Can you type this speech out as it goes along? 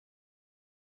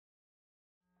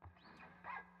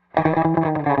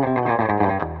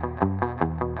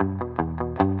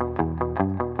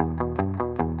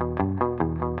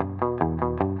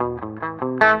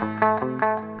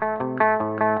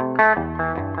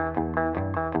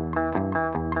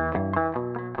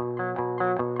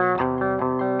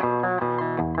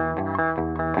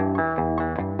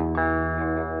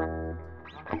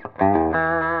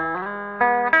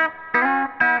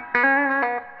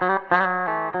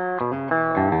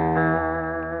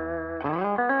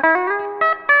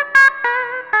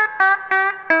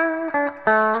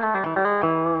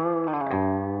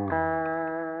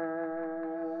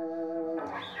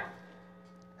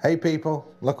Hey people,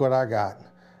 look what I got.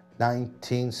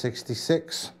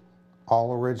 1966,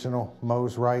 all original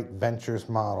Mosrite Ventures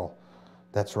model.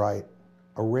 That's right,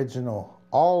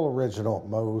 all original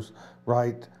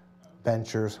Mosrite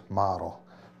Ventures model.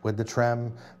 With the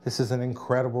trem, this is an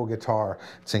incredible guitar.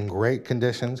 It's in great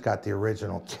conditions, got the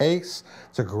original case.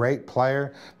 It's a great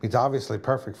player. It's obviously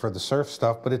perfect for the surf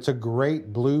stuff, but it's a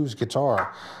great blues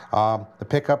guitar. The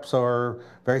pickups are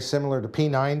very similar to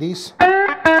P90s.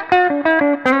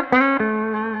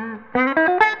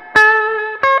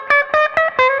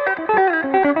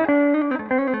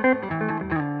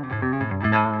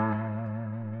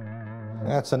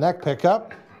 That's a neck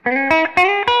pickup.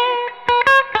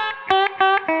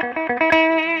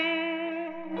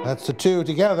 That's the two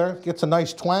together. Gets a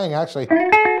nice twang, actually.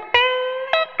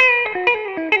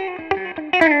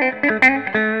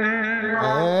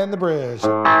 And the bridge.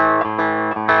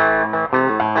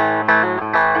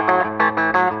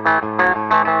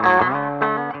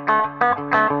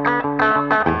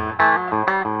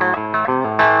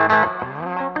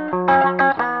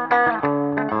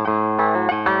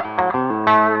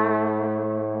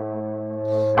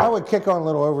 I would kick on a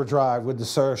little overdrive with the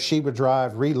Toshiba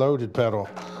Drive reloaded pedal.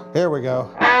 Here we go.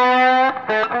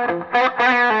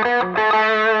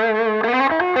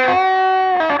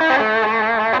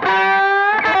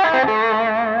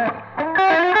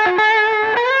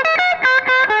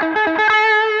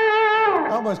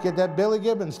 Almost get that Billy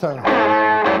Gibbons tone.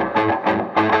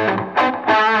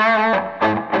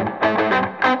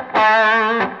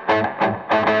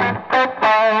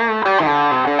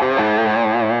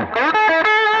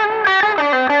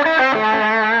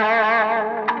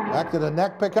 Back to the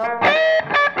neck pickup.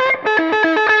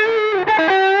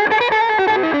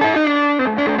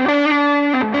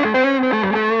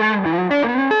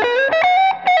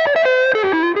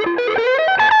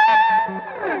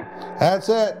 That's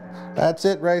it. That's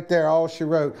it right there, all she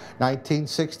wrote.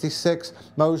 1966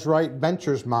 Mosrite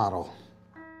Ventures model.